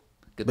 Cool.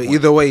 Good but point.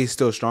 Either way, he's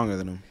still stronger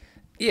than him.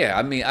 Yeah.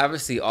 I mean,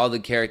 obviously, all the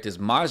characters.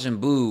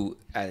 Majin Buu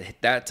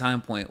at that time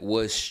point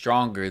was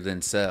stronger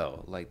than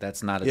Cell. Like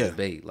that's not a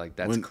debate. Like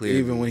that's clear.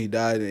 Even when he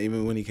died, and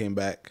even when he came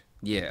back.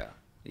 Yeah.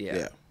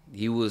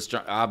 He was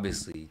strong.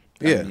 Obviously.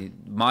 Yeah. I mean,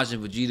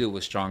 Majin Vegeta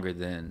was stronger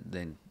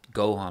than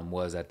Gohan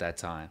was at that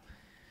time.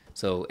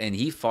 So, and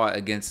he fought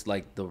against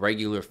like the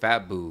regular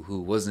Fat Buu,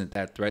 who wasn't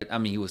that threat. I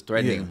mean, he was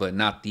threatening, but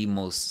not the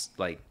most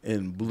like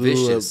and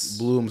vicious.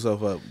 blew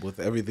himself up with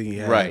everything he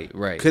had.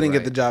 Right. Couldn't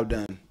get the job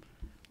done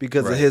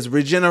because of his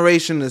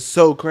regeneration is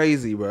so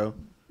crazy, bro.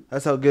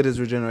 That's how good his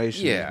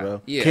regeneration is,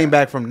 bro. Yeah. Came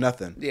back from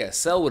nothing. Yeah,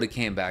 Cell would have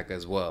came back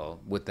as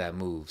well with that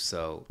move.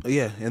 So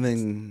yeah, and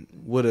then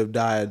would have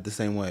died the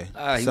same way.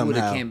 He would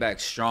have came back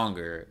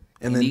stronger.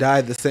 And then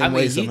died the same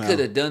way somehow. He could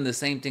have done the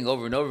same thing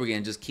over and over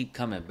again, just keep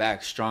coming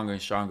back stronger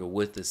and stronger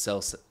with the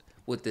cells,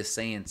 with the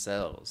Saiyan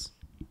cells.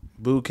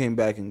 Buu came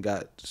back and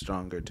got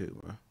stronger too,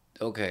 bro.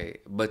 Okay,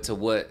 but to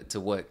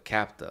what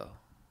cap though?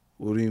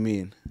 What do you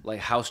mean? Like,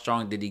 how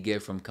strong did he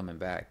get from coming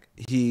back?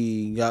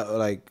 He got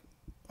like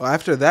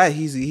after that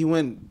he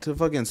went to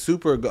fucking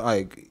super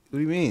like. What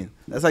do you mean?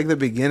 That's like the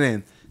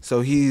beginning.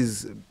 So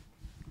he's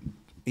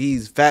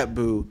Fat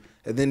Boo,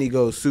 and then he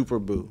goes Super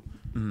Boo,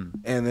 and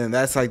then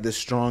that's like the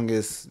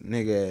strongest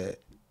nigga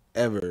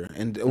ever.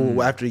 And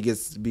after he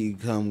gets to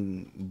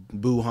become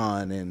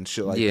Buhan and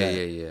shit like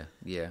that.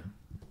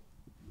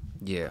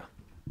 Yeah.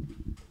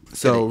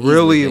 So Could've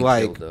really, easily been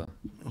like, killed,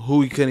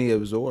 who can he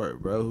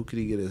absorb, bro? Who could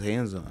he get his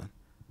hands on?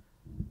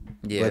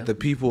 Yeah. But the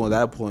people at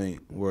that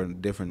point were in a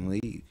different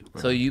league.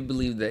 Bro. So you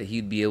believe that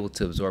he'd be able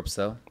to absorb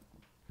Cell?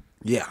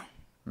 Yeah,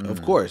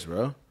 of course,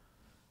 bro.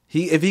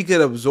 If he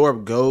could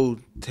absorb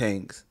gold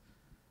tanks,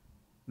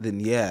 then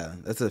yeah,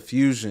 that's a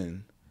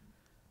fusion.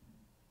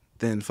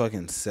 Then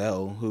fucking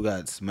Cell, who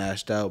got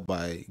smashed out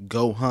by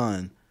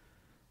Gohan.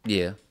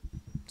 Yeah.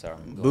 Sorry.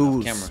 Boo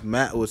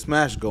would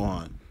smash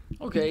Gohan.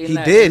 Okay. He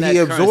did. He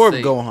absorbed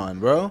Gohan,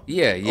 bro.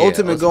 Yeah.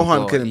 Ultimate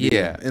Gohan couldn't beat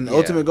him. And yeah.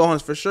 Ultimate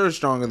Gohan's for sure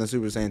stronger than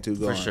Super Saiyan 2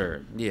 Gohan. For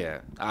sure. Yeah.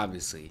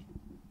 Obviously.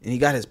 And he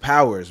got his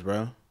powers,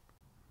 bro.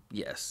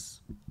 Yes.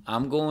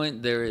 I'm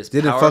going. There is.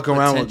 Didn't power fuck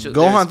around with potential.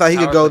 Gohan. Thought he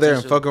could go there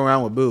and potential. fuck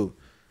around with Boo.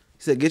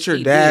 He said, "Get your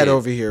He dad did.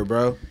 over here,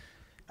 bro."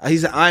 He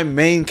said, "I'm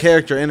main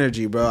character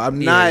energy, bro. I'm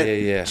not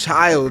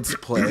child's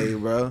play,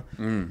 bro.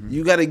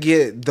 You got to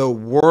get the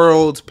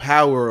world's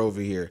power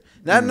over here.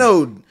 Not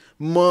no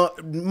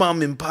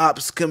mom and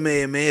pop's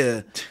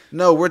Kamehameha.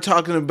 No, we're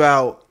talking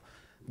about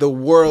the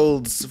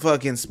world's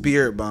fucking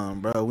spirit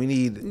bomb, bro. We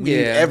need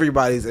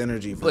everybody's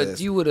energy for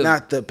this. You would have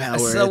not the power.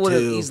 Cell would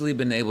have easily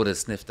been able to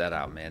sniff that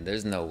out, man.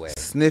 There's no way.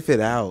 Sniff it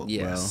out,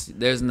 Yes. bro.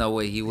 There's no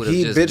way he would have.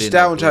 He just bitched been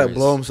out and tried to uproarious.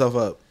 blow himself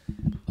up.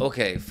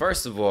 Okay,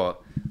 first of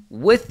all,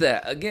 with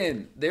that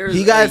again, there's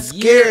He got a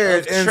scared year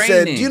of and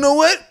said, training. "You know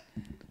what?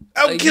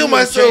 I'll A kill year of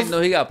myself." training-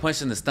 No, he got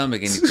punched in the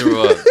stomach and he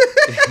threw up.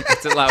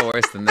 It's a lot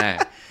worse than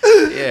that.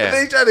 Yeah.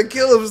 They tried to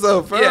kill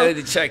himself, bro. Yeah,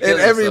 they tried to kill and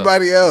himself.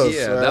 everybody else.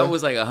 Yeah, bro. that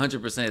was like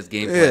 100% his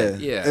game Yeah. plan.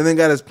 Yeah. And then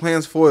got his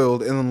plans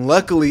foiled, and then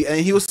luckily, and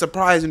he was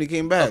surprised when he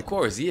came back. Of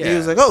course, yeah. He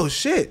was like, "Oh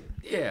shit,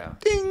 yeah.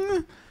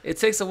 ding." It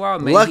takes a while,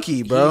 man.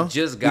 Lucky, bro. He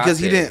just got because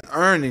there. he didn't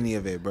earn any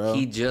of it, bro.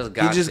 He just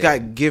got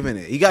got given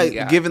it. He got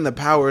given the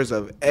powers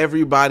of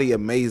everybody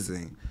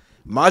amazing.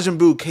 Majin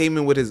Buu came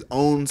in with his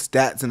own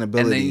stats and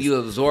abilities. And then you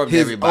absorbed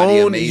his everybody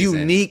own amazing.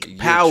 unique You're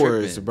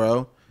powers, tripping.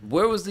 bro.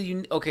 Where was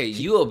the okay?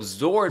 You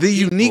absorbed The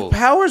people. unique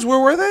powers. Where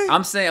were they?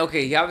 I'm saying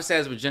okay. He obviously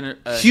has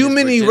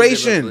Human his regenerative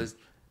eration. abilities.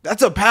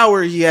 That's a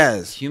power he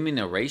has. Human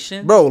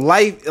eration, Bro,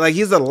 life, like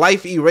he's a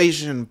life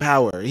eration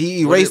power.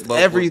 He erased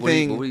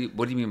everything.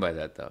 What do you mean by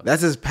that though?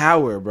 That's his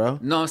power, bro.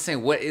 No, I'm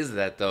saying what is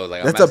that though?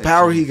 Like That's a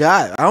power he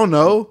got. I don't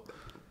know.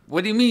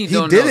 What do you mean? You He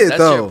don't did know? it, That's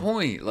though. your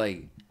point.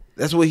 Like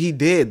That's what he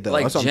did, though.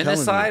 like That's what I'm telling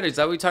you. genocide? Is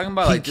that what you're talking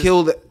about? He Like just-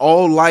 killed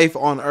all life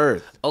on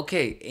Earth.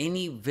 Okay,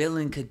 any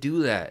villain could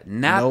do that.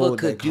 Nappa No,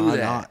 could they do that.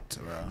 cannot,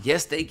 bro.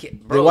 Yes, they can.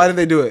 Then Bro, why did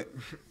they do it?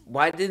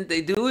 why didn't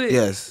they do it?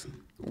 Yes.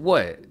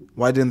 What?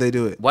 Why didn't they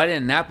do it? Why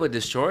didn't Nappa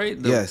destroy it?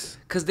 Yes.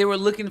 Because they were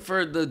looking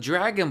for the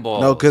Dragon Ball.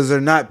 No, because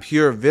they're not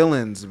pure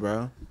villains,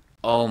 bro.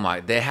 Oh my,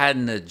 they had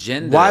an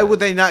agenda. Why would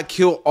they not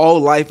kill all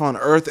life on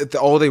Earth if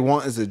all they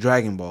want is the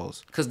Dragon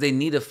Balls? Because they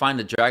need to find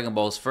the Dragon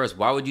Balls first.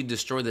 Why would you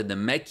destroy the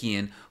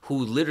Namekian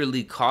who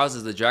literally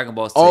causes the Dragon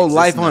Balls to All exist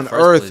life in the on first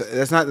Earth, place?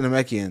 that's not the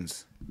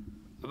Namekians.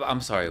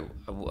 I'm sorry.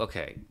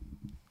 Okay.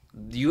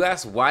 You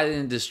asked why they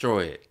didn't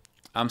destroy it.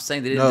 I'm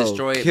saying they didn't No,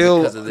 destroy it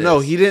because of this. No,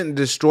 he didn't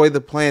destroy the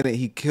planet.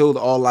 He killed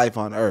all life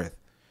on Earth.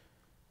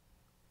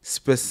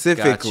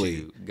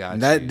 Specifically.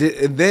 Got And you.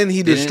 and then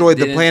he destroyed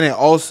the didn't- planet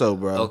also,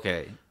 bro.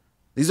 Okay.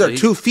 These So are he-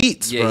 2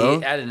 feats, Yeah, bro.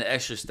 he added an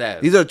extra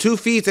step. These are 2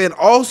 feats and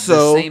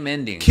also The same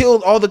ending.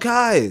 killed all the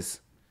Kais.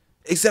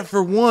 Except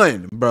for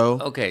one, bro.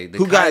 Okay, the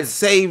who got Kais-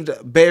 saved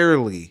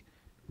barely.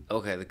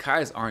 Okay, the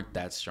Kais aren't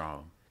that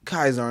strong.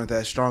 Kais aren't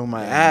that strong,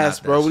 my They're ass,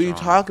 not bro. that What are you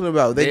strong. talking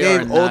about? They They are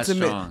gave not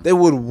ultimate. strong. They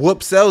would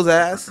whoop Cell's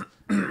ass.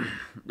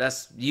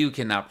 You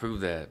cannot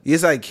prove that.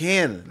 Yes, I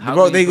can. How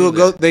Bro, can they you go,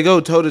 prove that? they go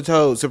toe to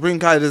toe. Supreme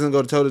Kai doesn't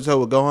go toe to toe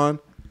with Gohan.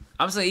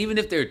 I'm saying even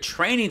if they're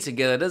training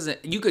together,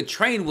 you could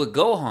train with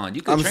Gohan.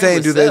 You could I'm train saying,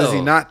 with do Cell. does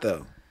he not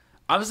though?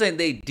 I'm saying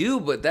they do,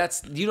 but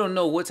you don't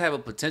know what type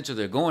of potential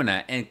they're going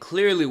at. And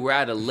clearly we're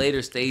at a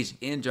later stage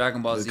in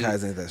Dragon Ball The Z.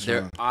 Kais ain't that They're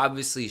strong.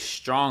 obviously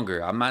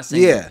stronger. I'm not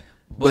saying Yeah,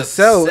 but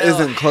Cell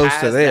isn't close to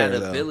has there, that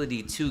though.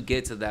 ability to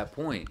get to that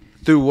point.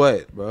 Through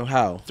what, bro?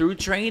 How? Through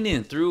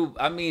training,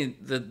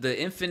 the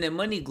infinite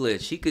money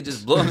glitch. He could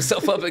just blow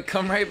himself up and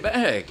come right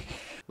back.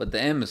 But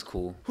the M is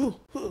cool.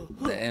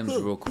 The M's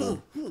real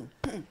cool.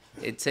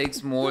 It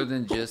takes more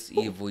than just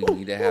evil. You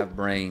need to have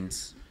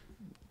brains.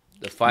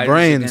 The fighters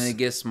Brains. are gonna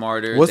get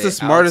smarter. What's the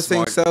smartest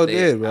thing Cell they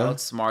did, bro?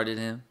 Outsmarted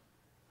him.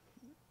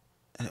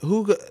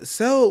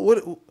 Cell?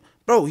 What?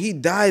 Bro, he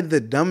died the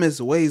dumbest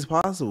ways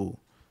possible.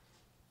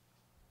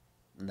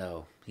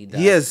 No, he died.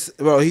 Yes,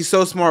 bro. He's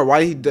so smart. Why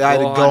did he die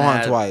to Gohan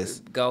had,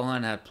 twice?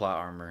 Gohan had plot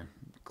armor.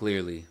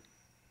 Clearly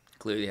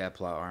had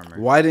plot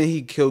armor. Why didn't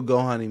he kill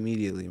Gohan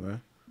immediately,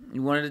 bro?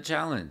 You wanted a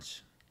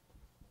challenge.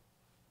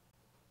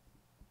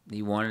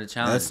 He wanted a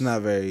challenge. That's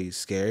not very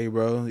scary,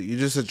 bro. You're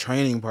just a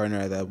training partner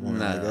at that point.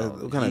 No,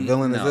 What kind of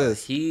villain is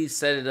this? He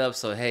set it up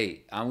so,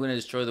 hey, I'm going to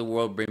destroy the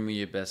world, bring me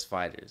your best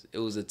fighters. It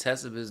was a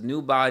test of his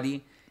new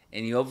body,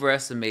 and he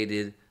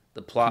overestimated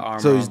the plot armor.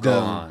 So he's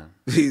dumb.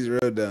 He's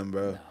real dumb,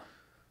 bro.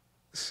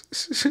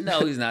 No,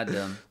 he's not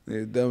dumb.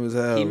 He's dumb as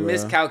hell, He bro.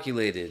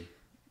 miscalculated.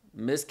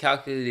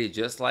 Miscalculated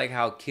just like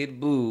how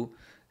Kid Buu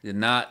did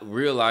not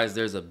realize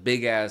there's a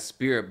big-ass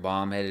spirit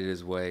bomb headed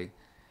his way.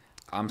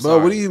 I'm sorry.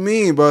 Bro, what do you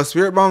mean, bro?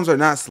 Spirit bombs are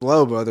not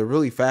slow, bro. They're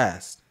really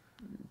fast.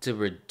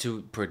 To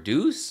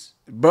produce?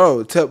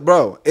 Bro,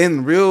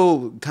 in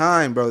real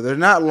time, bro. They're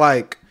not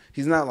like,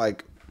 he's not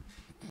like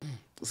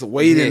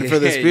waiting for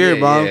the spirit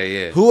bomb.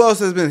 Yeah. Who else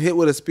has been hit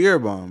with a spirit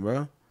bomb,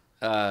 bro?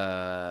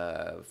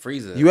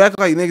 Frieza. You act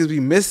like niggas be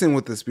missing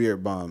with the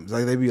spirit bombs.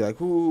 Like they be like,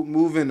 who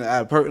moving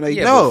at a person? Like,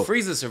 yeah, no. but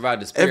Frieza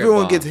survived the spirit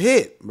Everyone bomb. gets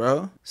hit,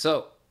 bro.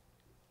 So,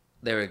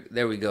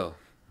 there we go.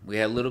 We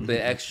had a little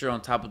bit extra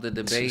on top of the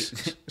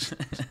debate.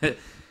 A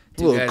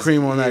little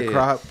cream on that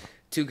crop.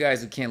 Two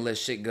guys who can't let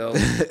shit go.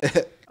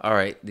 All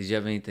right. Did you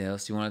have anything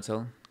else you want to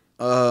tell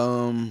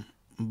them?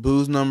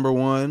 Boo's number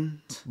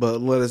one,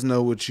 but let us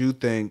know what you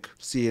think.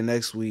 See you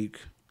next week.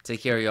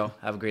 Take care, y'all.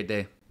 Have a great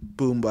day.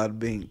 Boom, bada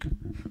bink.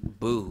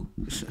 Boo.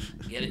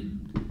 Get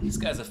it? This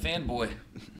guy's a fanboy.